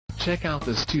Check out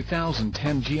this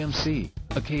 2010 GMC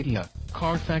Acadia.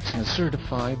 Carfax has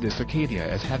certified this Acadia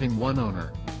as having one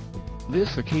owner.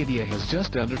 This Acadia has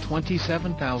just under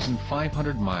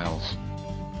 27,500 miles.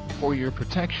 For your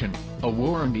protection, a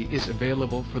warranty is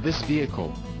available for this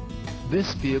vehicle.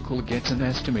 This vehicle gets an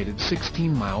estimated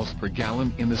 16 miles per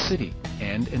gallon in the city,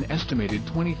 and an estimated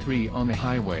 23 on the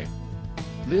highway.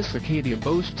 This Acadia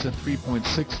boasts a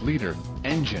 3.6-liter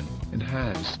engine, and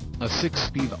has a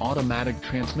 6-speed automatic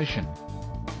transmission.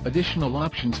 Additional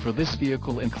options for this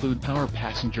vehicle include power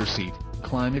passenger seat,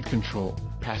 climate control,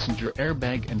 passenger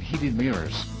airbag and heated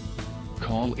mirrors.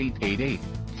 Call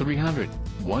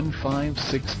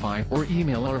 888-300-1565 or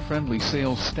email our friendly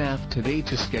sales staff today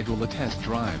to schedule a test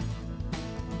drive.